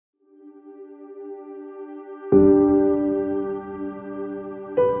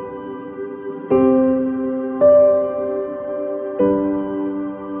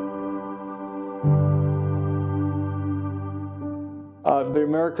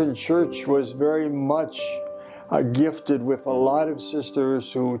American church was very much gifted with a lot of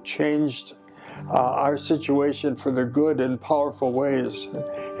sisters who changed our situation for the good in powerful ways,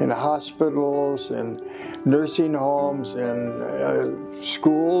 in hospitals, in nursing homes, in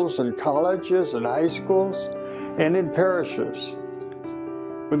schools and colleges and high schools, and in parishes.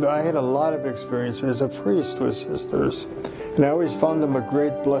 I had a lot of experience as a priest with sisters, and I always found them a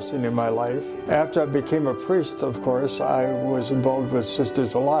great blessing in my life. After I became a priest, of course, I was involved with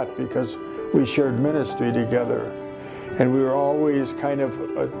sisters a lot because we shared ministry together. And we were always kind of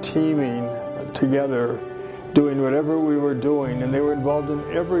teaming together, doing whatever we were doing, and they were involved in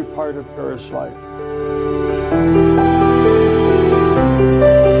every part of parish life.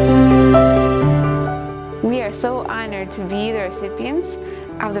 We are so honored to be the recipients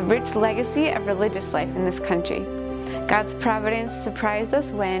of the rich legacy of religious life in this country. God's providence surprised us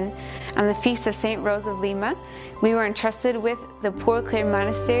when, on the feast of St. Rose of Lima, we were entrusted with the Poor Clare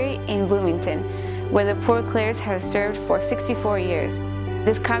Monastery in Bloomington, where the Poor Clares have served for 64 years.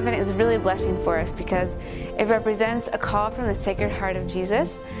 This convent is really a blessing for us because it represents a call from the Sacred Heart of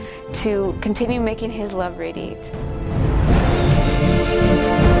Jesus to continue making His love radiate.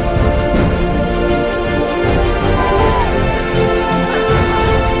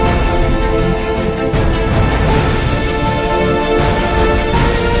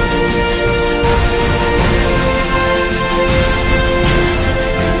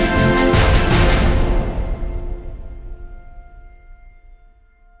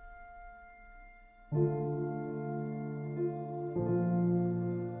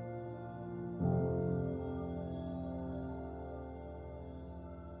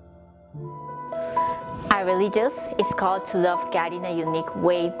 A religious is called to love God in a unique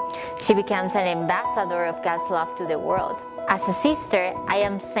way. She becomes an ambassador of God's love to the world. As a sister, I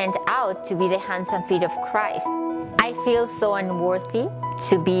am sent out to be the hands and feet of Christ. I feel so unworthy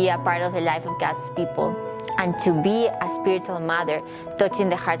to be a part of the life of God's people and to be a spiritual mother touching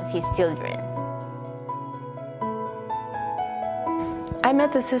the heart of His children. I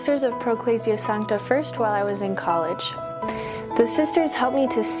met the Sisters of Pro Ecclesia Sancta first while I was in college. The sisters helped me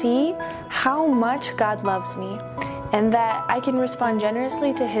to see how much God loves me and that I can respond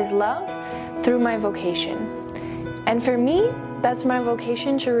generously to His love through my vocation. And for me, that's my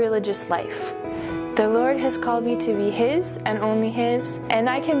vocation to religious life. The Lord has called me to be His and only His, and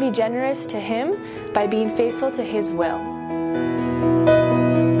I can be generous to Him by being faithful to His will.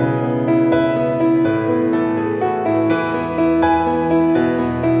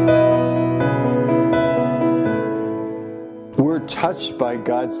 We're touched by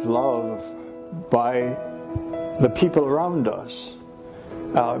God's love by the people around us.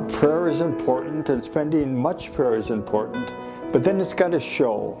 Prayer is important, and spending much prayer is important, but then it's got to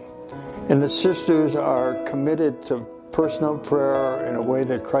show. And the sisters are committed to personal prayer in a way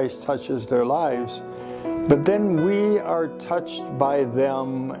that Christ touches their lives. But then we are touched by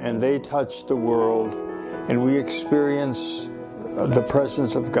them, and they touch the world, and we experience the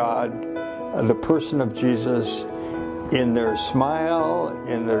presence of God, the person of Jesus, in their smile,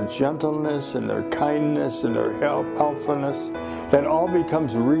 in their gentleness, in their kindness, in their helpfulness. That all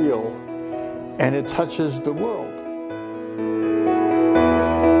becomes real, and it touches the world.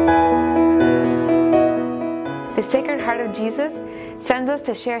 The Sacred Heart of Jesus sends us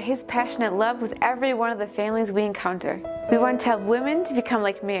to share His passionate love with every one of the families we encounter. We want to help women to become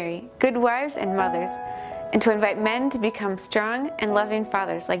like Mary, good wives and mothers, and to invite men to become strong and loving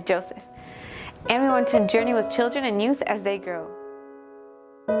fathers like Joseph. And we want to journey with children and youth as they grow.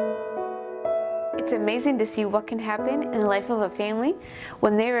 It's amazing to see what can happen in the life of a family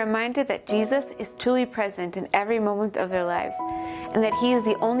when they are reminded that Jesus is truly present in every moment of their lives, and that He is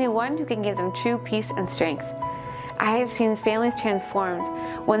the only one who can give them true peace and strength. I have seen families transformed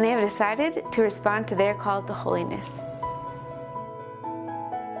when they have decided to respond to their call to holiness.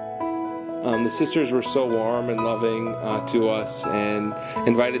 The sisters were so warm and loving to us and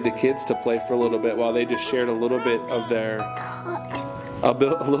invited the kids to play for a little bit while they just shared a little bit of their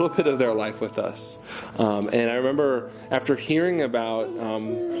life with us. And I remember after hearing about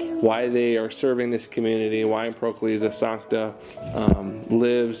why they are serving this community, why Pro Ecclesia Sancta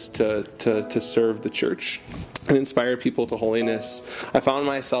lives to serve the church and inspire people to holiness, I found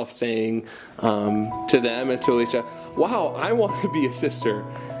myself saying to them and to Alicia, wow, I want to be a sister.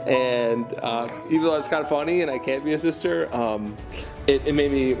 And even though it's kind of funny and I can't be a sister, it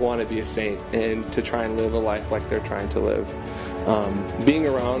made me want to be a saint and to try and live a life like they're trying to live. Being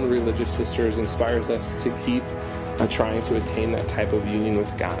around religious sisters inspires us to keep trying to attain that type of union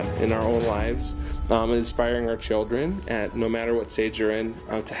with God in our own lives, and inspiring our children, at no matter what stage you're in,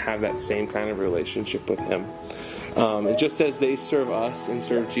 to have that same kind of relationship with Him. And just as they serve us and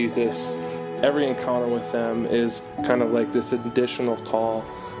serve Jesus, every encounter with them is kind of like this additional call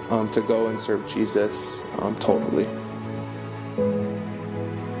to go and serve Jesus totally.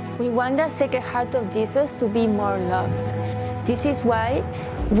 We want the Sacred Heart of Jesus to be more loved. This is why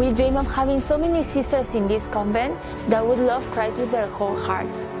we dream of having so many sisters in this convent that would love Christ with their whole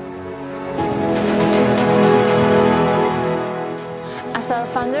hearts. As our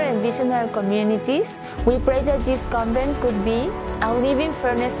founder and visionary communities, we pray that this convent could be a living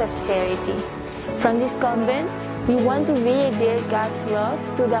furnace of charity. From this convent, we want to radiate God's love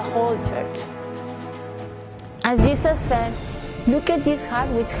to the whole church. As Jesus said, "Look at this heart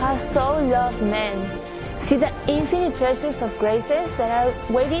which has so loved men. See the infinite treasures of graces that are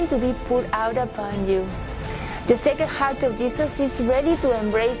waiting to be poured out upon you." The Sacred Heart of Jesus is ready to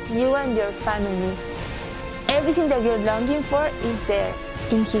embrace you and your family. Everything that you're longing for is there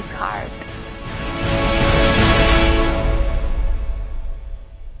in His heart.